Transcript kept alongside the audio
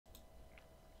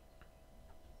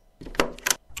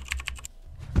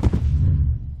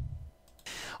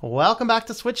Welcome back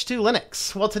to Switch to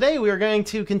Linux. Well, today we are going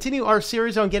to continue our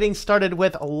series on getting started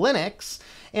with Linux.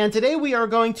 And today we are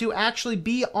going to actually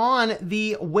be on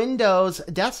the Windows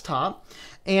desktop.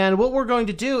 And what we're going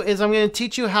to do is I'm going to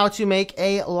teach you how to make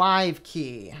a live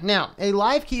key. Now, a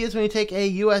live key is when you take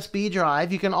a USB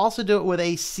drive. You can also do it with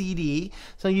a CD.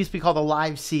 So it used to be called a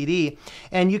live CD.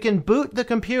 And you can boot the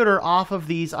computer off of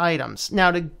these items.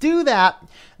 Now, to do that,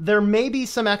 there may be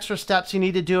some extra steps you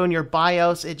need to do in your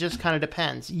BIOS. It just kind of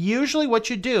depends. Usually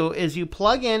what you do is you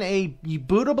plug in a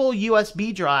bootable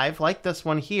USB drive, like this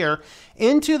one here,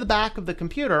 into the back of the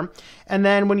computer. And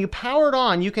then when you power it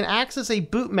on, you can access a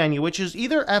boot menu, which is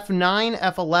either F9,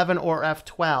 F11, or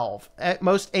F12. At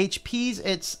most HPs,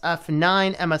 it's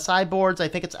F9. MSI boards, I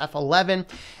think it's F11.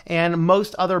 And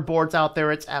most other boards out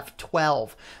there, it's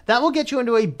F12. That will get you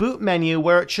into a boot menu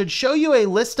where it should show you a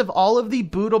list of all of the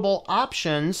bootable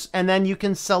options, and then you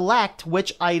can select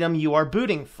which item you are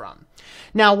booting from.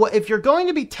 Now, if you're going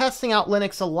to be testing out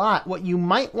Linux a lot, what you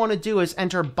might want to do is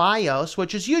enter BIOS,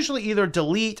 which is usually either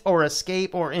delete or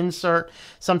escape or insert,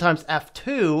 sometimes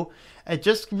F2. It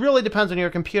just really depends on your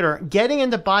computer. Getting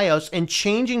into BIOS and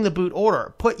changing the boot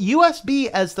order. Put USB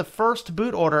as the first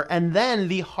boot order and then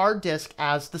the hard disk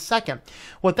as the second.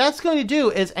 What that's going to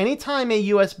do is anytime a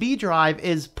USB drive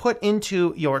is put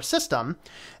into your system,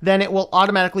 then it will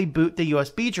automatically boot the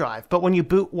USB drive. But when you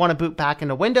want to boot back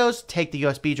into Windows, take the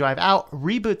USB drive out,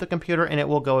 reboot the computer, and it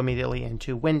will go immediately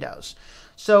into Windows.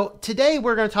 So today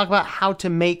we're going to talk about how to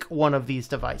make one of these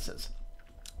devices.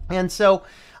 And so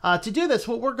to do this,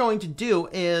 what we're going to do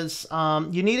is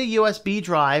you need a USB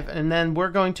drive, and then we're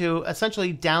going to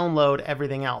essentially download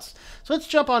everything else. So let's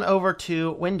jump on over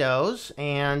to Windows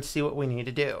and see what we need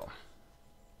to do.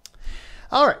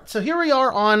 All right, so here we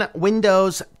are on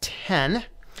Windows 10.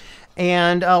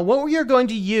 And what we are going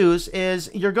to use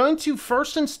is you're going to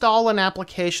first install an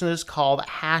application that is called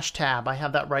Hashtab. I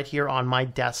have that right here on my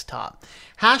desktop.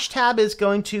 Hashtab is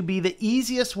going to be the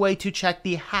easiest way to check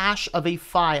the hash of a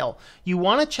file. You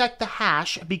want to check the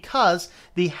hash because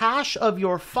the hash of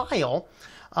your file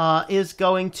is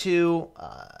going to,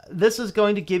 this is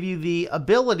going to give you the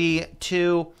ability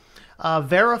to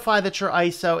verify that your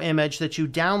ISO image that you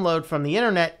download from the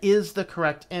internet is the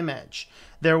correct image.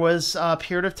 There was a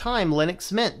period of time,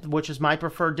 Linux Mint, which is my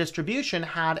preferred distribution,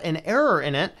 had an error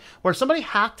in it where somebody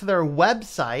hacked their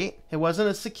website. It wasn't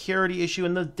a security issue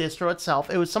in the distro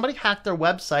itself. It was somebody hacked their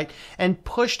website and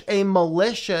pushed a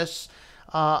malicious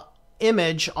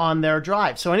image on their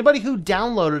drive. So anybody who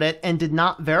downloaded it and did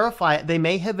not verify it, they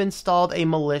may have installed a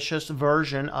malicious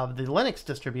version of the Linux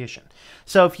distribution.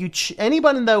 So if you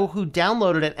anybody though who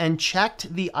downloaded it and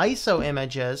checked the ISO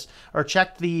images or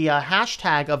checked the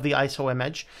hashtag of the ISO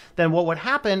image, then what would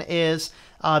happen is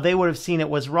they would have seen it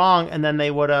was wrong, and then they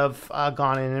would have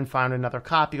gone in and found another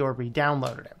copy or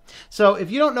re-downloaded it. So if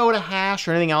you don't know what a hash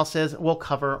or anything else is, we'll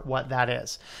cover what that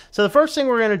is. So the first thing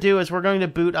we're going to do is we're going to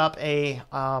boot up a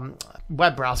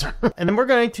web browser. And then we're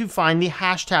going to find the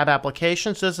Hashtab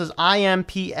application. So this is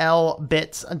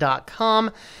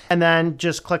implbits.com. And then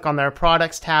just click on their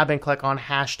products tab and click on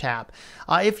Hashtab.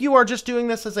 If you are just doing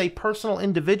this as a personal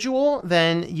individual,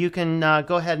 then you can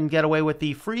go ahead and get away with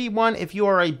the free one. If you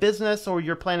are a business or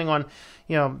you're planning on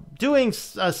doing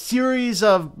a series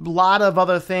of lot of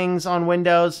other things on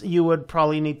Windows, you would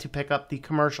probably need to pick up the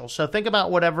commercial. So think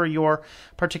about whatever your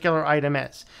particular item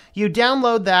is. You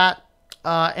download that,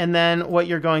 and then what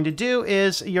you're going to do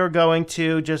is you're going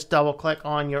to just double click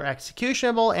on your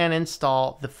executable and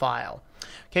install the file.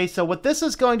 Okay, so what this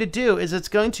is going to do is it's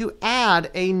going to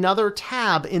add another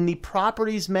tab in the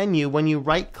properties menu when you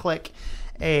right click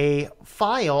a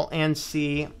file and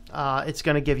see it's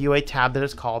going to give you a tab that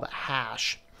is called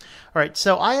hash. All right,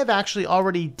 so I have actually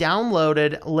already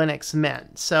downloaded Linux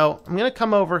Mint. So I'm going to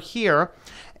come over here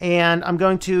and I'm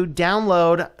going to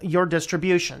download your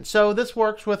distribution. So this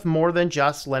works with more than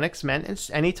just Linux Mint. It's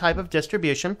any type of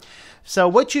distribution. So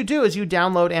what you do is you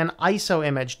download an ISO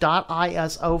image,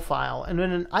 .iso file. And what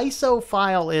an ISO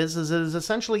file is it is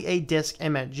essentially a disk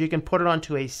image. You can put it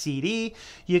onto a CD.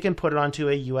 You can put it onto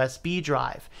a USB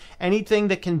drive. Anything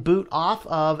that can boot off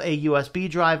of a USB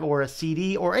drive or a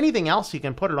CD or anything else you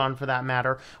can put it on for that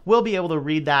matter will be able to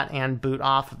read that and boot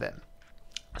off of it.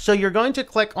 So you're going to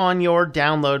click on your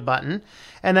download button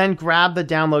and then grab the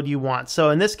download you want. So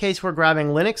in this case, we're grabbing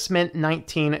Linux Mint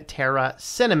 19 Terra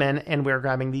Cinnamon, and we're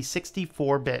grabbing the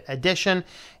 64-bit edition.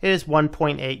 It is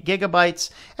 1.8 gigabytes,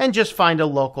 and just find a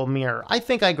local mirror. I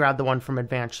think I grabbed the one from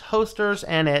Advanced Hosters,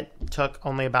 and it took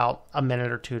only about a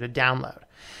minute or two to download.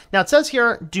 Now it says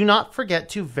here, do not forget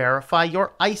to verify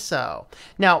your ISO.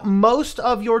 Now, most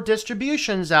of your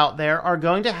distributions out there are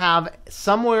going to have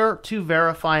somewhere to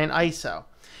verify an ISO.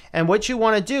 And what you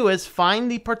want to do is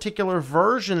find the particular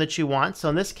version that you want. So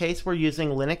in this case, we're using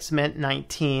Linux Mint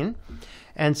 19.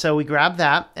 And so we grab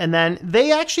that, and then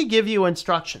they actually give you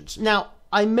instructions. Now,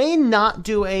 I may not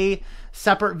do a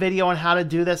separate video on how to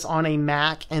do this on a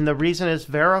Mac, and the reason is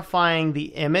verifying the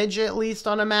image, at least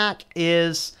on a Mac,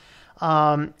 is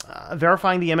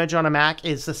verifying the image on a Mac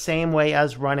is the same way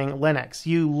as running Linux.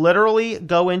 You literally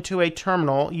go into a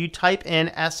terminal, you type in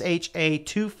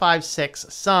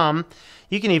SHA256 sum,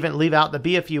 you can even leave out the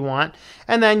B if you want,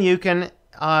 and then you can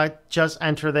just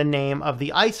enter the name of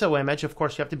the ISO image. Of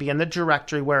course, you have to be in the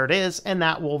directory where it is, and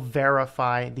that will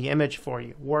verify the image for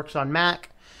you. Works on Mac,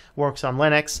 works on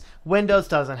Linux. Windows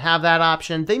doesn't have that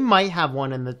option. They might have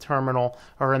one in the terminal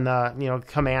or in the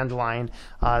command line,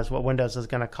 is what Windows is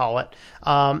going to call it.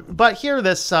 But here,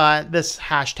 this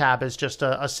hash tab is just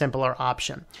a simpler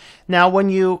option. Now, when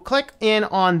you click in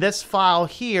on this file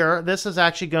here, this is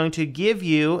actually going to give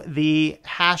you the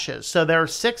hashes. So there are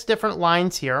 6 different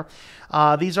lines here.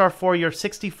 These are for your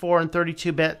 64 and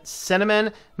 32-bit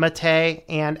Cinnamon, Mate,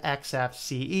 and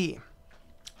XFCE.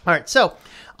 All right, so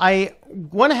I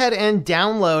went ahead and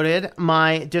downloaded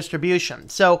my distribution.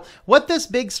 So what this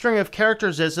big string of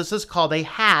characters is, this is called a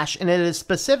hash, and it is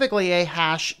specifically a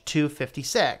hash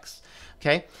 256.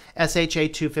 Okay,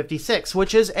 SHA-256,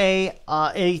 which is a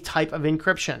type of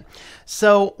encryption.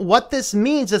 So what this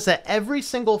means is that every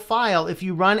single file, if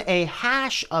you run a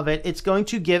hash of it, it's going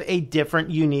to give a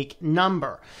different unique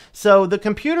number. So the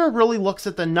computer really looks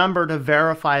at the number to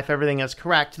verify if everything is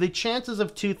correct. The chances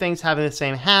of 2 things having the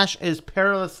same hash is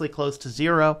perilously close to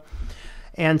 0.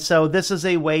 And so this is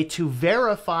a way to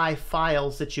verify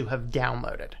files that you have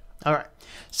downloaded. All right,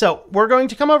 so we're going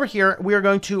to come over here. We are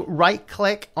going to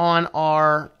right-click on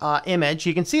our image.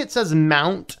 You can see it says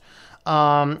mount.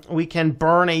 We can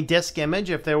burn a disk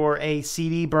image if there were a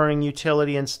CD burning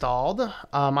utility installed.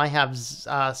 I have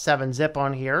 7-zip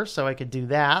on here, so I could do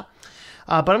that.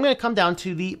 But I'm going to come down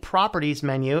to the Properties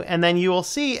menu, and then you will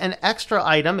see an extra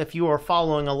item. If you are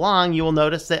following along, you will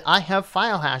notice that I have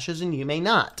file hashes and you may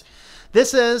not.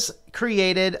 This is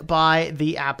created by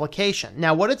the application.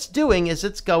 Now, what it's doing is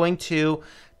it's going to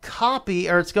copy,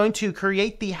 or it's going to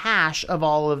create the hash of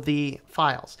all of the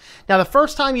files. Now, the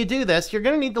first time you do this, you're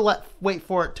going to need to wait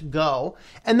for it to go,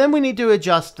 and then we need to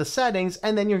adjust the settings,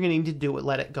 and then you're going to need to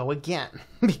let it go again,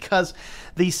 because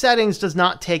the settings does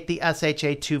not take the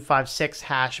SHA-256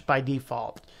 hash by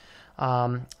default.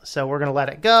 So we're going to let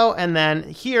it go, and then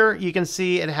here you can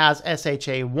see it has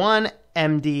SHA-1,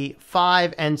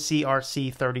 MD5, and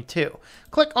CRC32.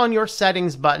 Click on your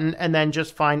settings button and then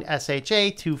just find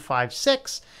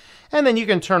SHA-256, and then you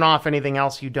can turn off anything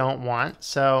else you don't want.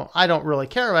 So I don't really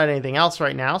care about anything else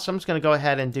right now, so I'm just going to go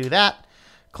ahead and do that.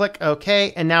 Click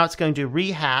OK, and now it's going to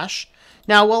rehash.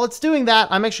 Now, while it's doing that,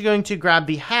 I'm actually going to grab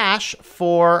the hash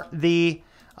for the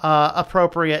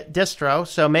appropriate distro.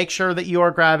 So make sure that you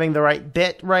are grabbing the right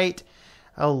bit rate.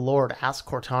 Oh, Lord, ask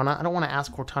Cortana. I don't want to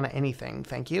ask Cortana anything.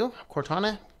 Thank you.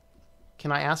 Cortana, can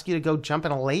I ask you to go jump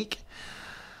in a lake?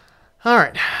 All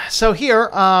right. So here,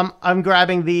 I'm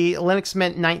grabbing the Linux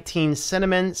Mint 19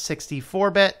 Cinnamon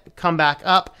 64-bit. Come back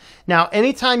up. Now,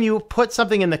 anytime you put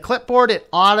something in the clipboard, it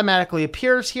automatically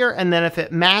appears here. And then if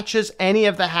it matches any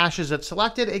of the hashes it's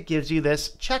selected, it gives you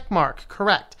this check mark,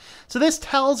 correct. So this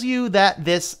tells you that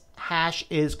this hash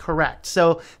is correct.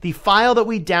 So the file that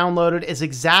we downloaded is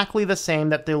exactly the same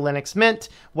that the Linux Mint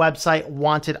website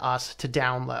wanted us to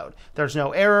download. There's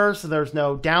no errors, there's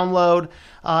no download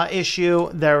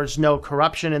issue, there's no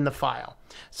corruption in the file.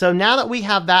 So now that we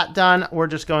have that done, we're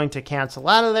just going to cancel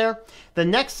out of there. The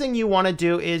next thing you want to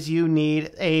do is you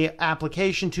need an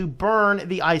application to burn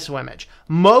the ISO image.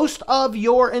 Most of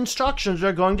your instructions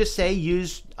are going to say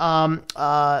use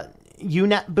UNetbootin.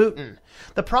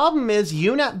 The problem is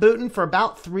UNetbootin for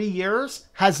about 3 years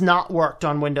has not worked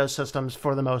on Windows systems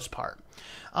for the most part.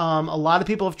 A lot of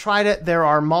people have tried it. There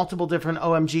are multiple different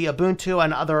OMG, Ubuntu,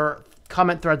 and other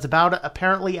comment threads about it.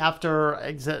 Apparently after,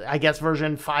 I guess,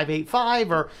 version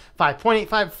 5.85 or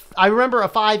 5.85, I remember a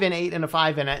 5 and 8 and a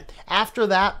 5 in it. After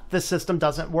that, the system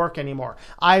doesn't work anymore.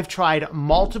 I've tried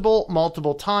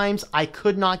multiple times. I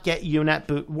could not get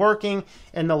UNetboot working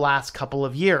in the last couple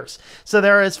of years. So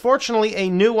there is, fortunately, a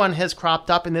new one has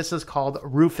cropped up, and this is called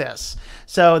Rufus.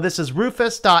 So this is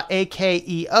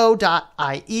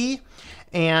rufus.akeo.ie.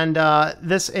 And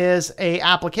this is a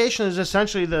application is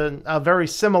essentially a very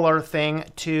similar thing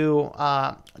to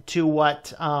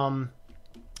what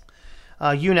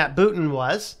UNetbootin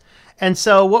was. And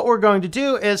so what we're going to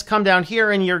do is come down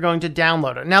here and you're going to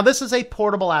download it. Now this is a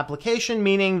portable application,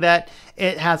 meaning that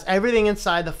it has everything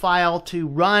inside the file to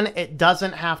run. It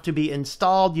doesn't have to be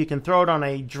installed. You can throw it on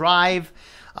a drive,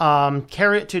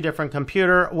 carry it to a different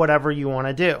computer, whatever you want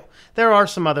to do. There are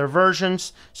some other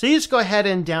versions, so you just go ahead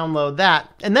and download that.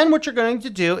 And then what you're going to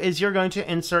do is you're going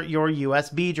to insert your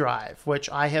USB drive, which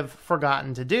I have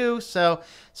forgotten to do. So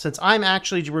since I'm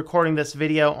actually recording this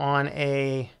video on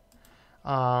a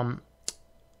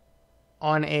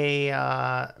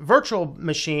virtual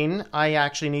machine, I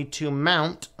actually need to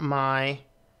mount my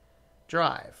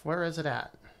drive. Where is it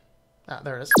at? Ah,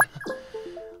 there it is.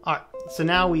 All right, so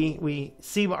now we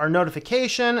see our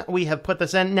notification. We have put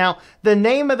this in. Now, the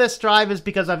name of this drive is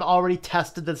because I've already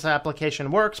tested this application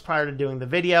works prior to doing the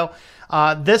video.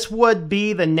 This would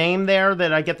be the name there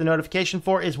that I get the notification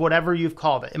for is whatever you've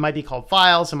called it. It might be called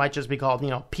files. It might just be called,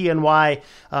 PNY,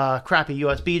 crappy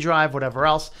USB drive, whatever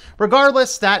else.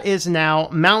 Regardless, that is now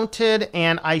mounted,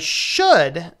 and I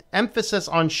should, emphasis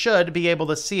on should, be able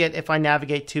to see it if I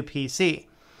navigate to PC.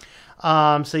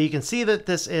 So you can see that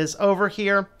this is over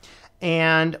here.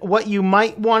 And what you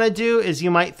might want to do is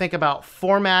you might think about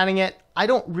formatting it. I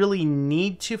don't really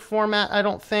need to format, I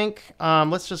don't think.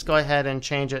 Let's just go ahead and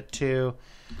change it to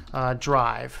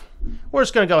drive. We're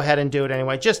just going to go ahead and do it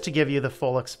anyway, just to give you the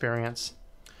full experience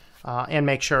and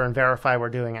make sure and verify we're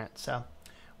doing it. So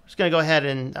we're just going to go ahead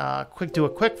and do a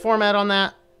quick format on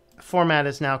that. Format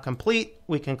is now complete.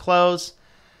 We can close.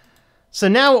 So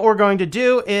now what we're going to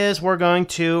do is we're going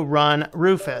to run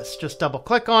Rufus. Just double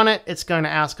click on it. It's going to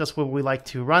ask us would we like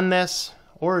to run this.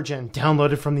 Origin,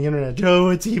 downloaded from the internet. Oh,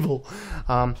 it's evil.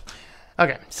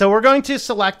 Okay, so we're going to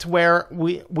select where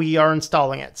we are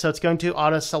installing it. So it's going to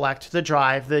auto-select the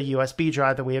drive, the USB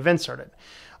drive that we have inserted.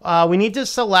 We need to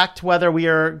select whether we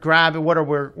are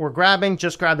we're grabbing,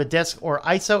 just grab the disk or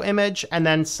ISO image, and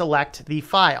then select the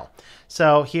file.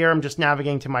 So here I'm just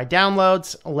navigating to my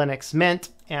downloads, Linux Mint,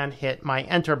 and hit my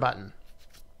enter button.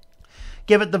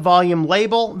 Give it the volume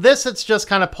label. This, it's just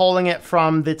kind of pulling it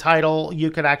from the title.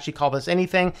 You could actually call this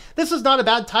anything. This is not a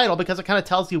bad title because it kind of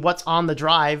tells you what's on the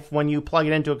drive when you plug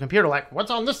it into a computer. Like,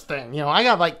 what's on this thing? I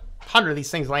got like 100 of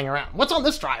these things laying around. What's on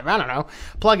this drive? I don't know.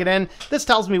 Plug it in. This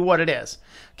tells me what it is.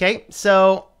 Okay,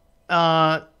 so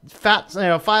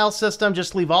file system,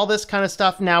 just leave all this kind of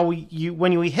stuff. Now,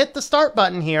 when we hit the start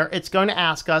button here, it's going to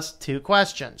ask us 2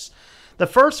 questions. The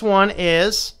first one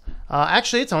is,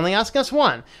 actually, it's only asking us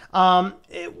one.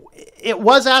 It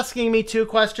was asking me 2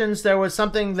 questions. There was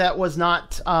something that was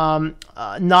not on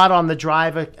the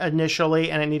drive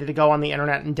initially, and it needed to go on the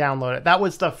internet and download it. That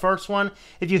was the first one.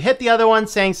 If you hit the other one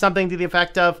saying something to the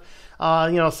effect of,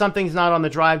 something's not on the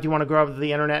drive, do you want to go over to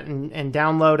the internet and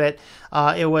download it?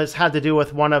 It had to do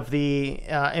with one of the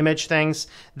image things.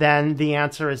 Then the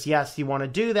answer is yes, you want to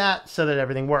do that so that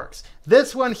everything works.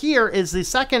 This one here is the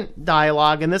second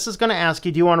dialog, and this is going to ask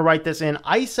you, do you want to write this in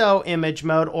ISO image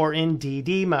mode or in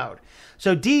DD mode?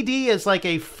 So DD is like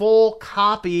a full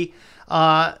copy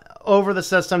over the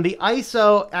system. The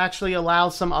ISO actually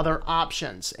allows some other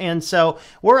options. And so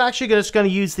we're actually just going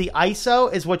to use the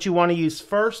ISO is what you want to use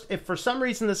first. If for some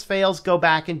reason this fails, go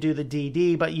back and do the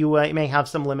DD, but you may have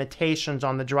some limitations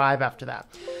on the drive after that.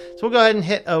 So we'll go ahead and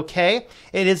hit OK.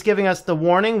 It is giving us the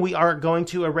warning. We are going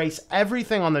to erase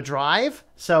everything on the drive.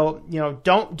 So,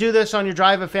 don't do this on your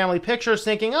drive of family pictures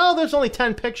thinking, oh, there's only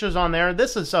 10 pictures on there.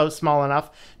 This is so small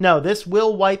enough. No, this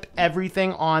will wipe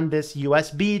everything on this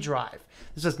USB drive.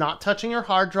 This is not touching your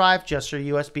hard drive, just your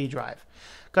USB drive.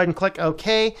 Go ahead and click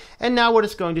OK. And now what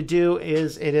it's going to do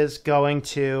is it is going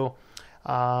to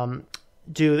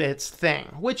do its thing,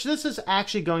 which this is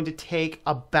actually going to take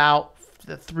about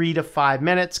 3 to 5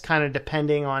 minutes, kind of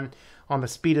depending on the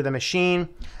speed of the machine.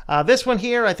 This one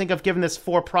here, I think I've given this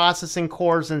 4 processing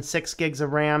cores and 6 gigs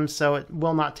of RAM, so it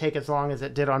will not take as long as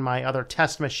it did on my other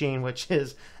test machine, which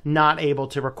is not able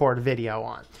to record video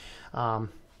on.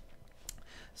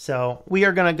 So we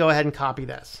are going to go ahead and copy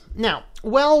this. Now,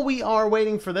 while we are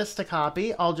waiting for this to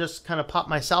copy, I'll just kind of pop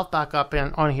myself back up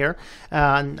on here.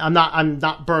 I'm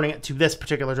not burning it to this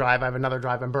particular drive. I have another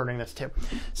drive I'm burning this to.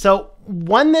 So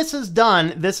when this is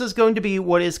done, this is going to be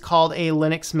what is called a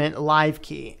Linux Mint live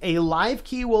key. A live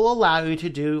key will allow you to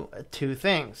do 2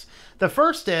 things. The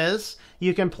first is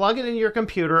you can plug it into your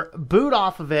computer, boot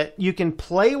off of it. You can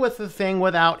play with the thing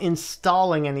without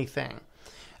installing anything.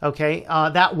 Okay,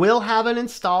 that will have an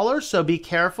installer, so be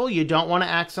careful. You don't want to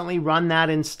accidentally run that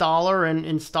installer and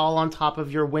install on top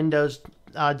of your Windows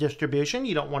distribution.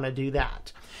 You don't want to do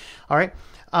that. All right.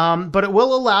 but it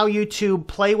will allow you to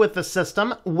play with the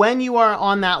system. When you are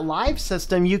on that live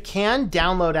system, you can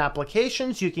download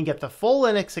applications. You can get the full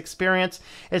Linux experience.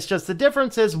 It's just the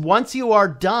difference is once you are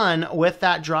done with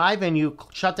that drive and you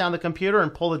shut down the computer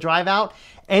and pull the drive out,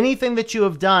 anything that you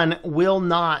have done will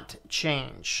not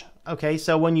change. Okay,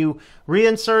 so when you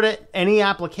reinsert it, any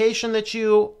application that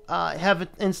you have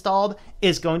installed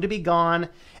is going to be gone.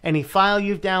 Any file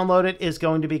you've downloaded is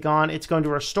going to be gone. It's going to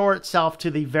restore itself to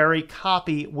the very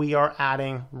copy we are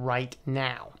adding right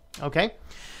now. Okay,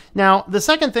 now the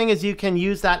second thing is you can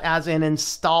use that as an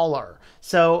installer.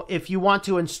 So if you want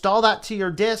to install that to your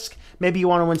disk, maybe you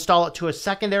want to install it to a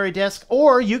secondary disk,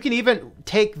 or you can even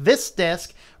take this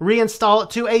disk, reinstall it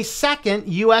to a second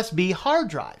USB hard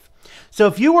drive. So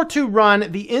if you were to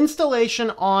run the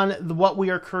installation on what we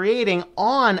are creating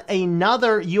on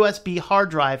another USB hard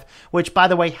drive, which by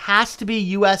the way has to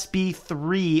be USB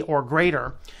 3 or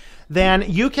greater, then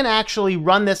you can actually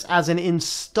run this as an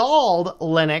installed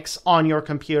Linux on your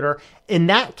computer. In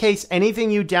that case,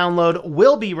 anything you download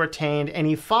will be retained,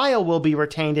 any file will be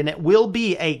retained, and it will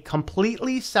be a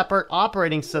completely separate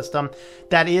operating system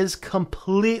that is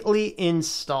completely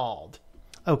installed.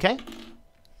 Okay?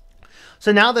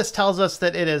 So now this tells us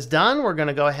that it is done. We're going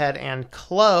to go ahead and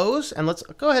close, and let's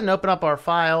go ahead and open up our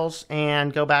files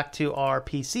and go back to our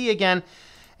PC again,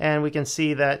 and we can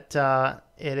see that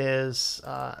it is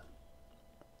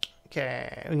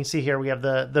okay. We can see here we have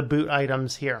the boot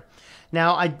items here.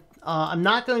 Now I'm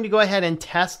not going to go ahead and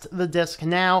test the disk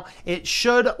now. It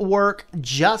should work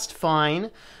just fine.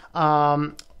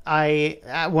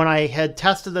 When I had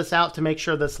tested this out to make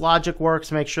sure this logic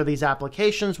works, make sure these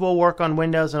applications will work on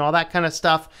Windows and all that kind of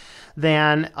stuff,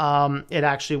 then it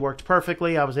actually worked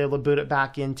perfectly. I was able to boot it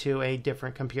back into a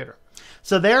different computer.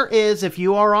 So there is, if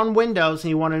you are on Windows and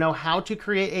you want to know how to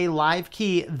create a live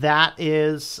key, that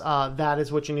is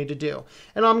what you need to do.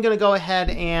 And I'm going to go ahead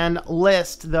and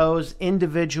list those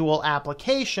individual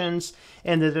applications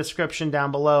in the description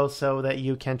down below so that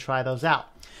you can try those out.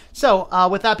 So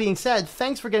with that being said,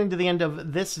 thanks for getting to the end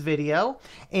of this video,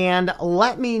 and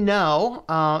let me know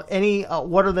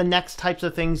what are the next types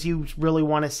of things you really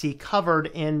want to see covered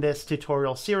in this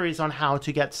tutorial series on how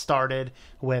to get started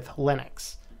with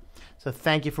Linux. So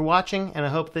thank you for watching, and I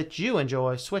hope that you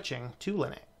enjoy switching to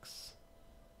Linux.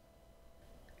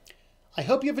 I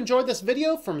hope you've enjoyed this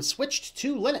video from Switched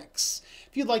to Linux.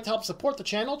 If you'd like to help support the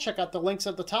channel, check out the links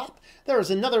at the top. There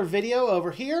is another video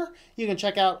over here. You can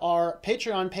check out our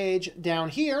Patreon page down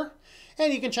here.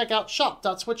 And you can check out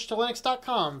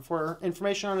shop.switchtolinux.com for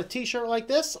information on a t-shirt like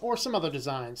this or some other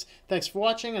designs. Thanks for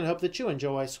watching, and I hope that you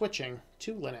enjoy switching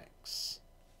to Linux.